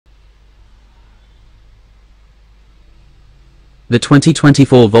The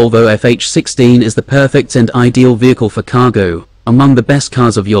 2024 Volvo Fh16 is the perfect and ideal vehicle for cargo, among the best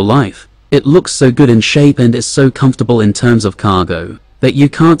cars of your life. It looks so good in shape and is so comfortable in terms of cargo, that you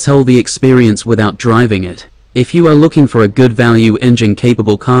can't tell the experience without driving it. If you are looking for a good value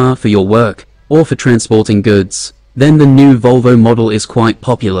engine-capable car for your work, or for transporting goods, then the new Volvo model is quite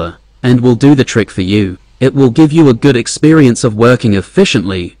popular, and will do the trick for you. It will give you a good experience of working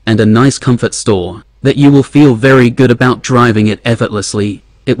efficiently, and a nice comfort store, that you will feel very good about driving it effortlessly.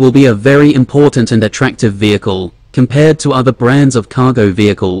 It will be a very important and attractive vehicle, compared to other brands of cargo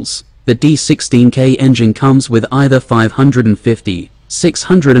vehicles. The D16K engine comes with either 550,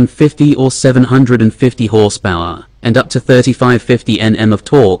 650 or 750 horsepower, and up to 3550 Nm of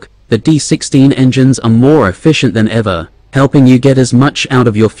torque. The D16 engines are more efficient than ever, helping you get as much out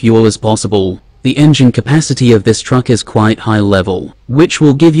of your fuel as possible. The engine capacity of this truck is quite high level, which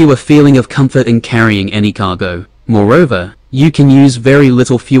will give you a feeling of comfort in carrying any cargo. Moreover, you can use very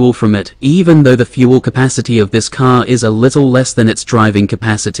little fuel from it, even though the fuel capacity of this car is a little less than its driving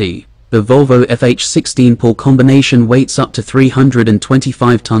capacity. The Volvo Fh16 pull combination weighs up to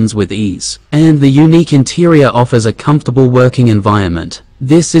 325 tons with ease, and the unique interior offers a comfortable working environment.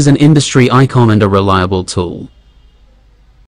 This is an industry icon and a reliable tool.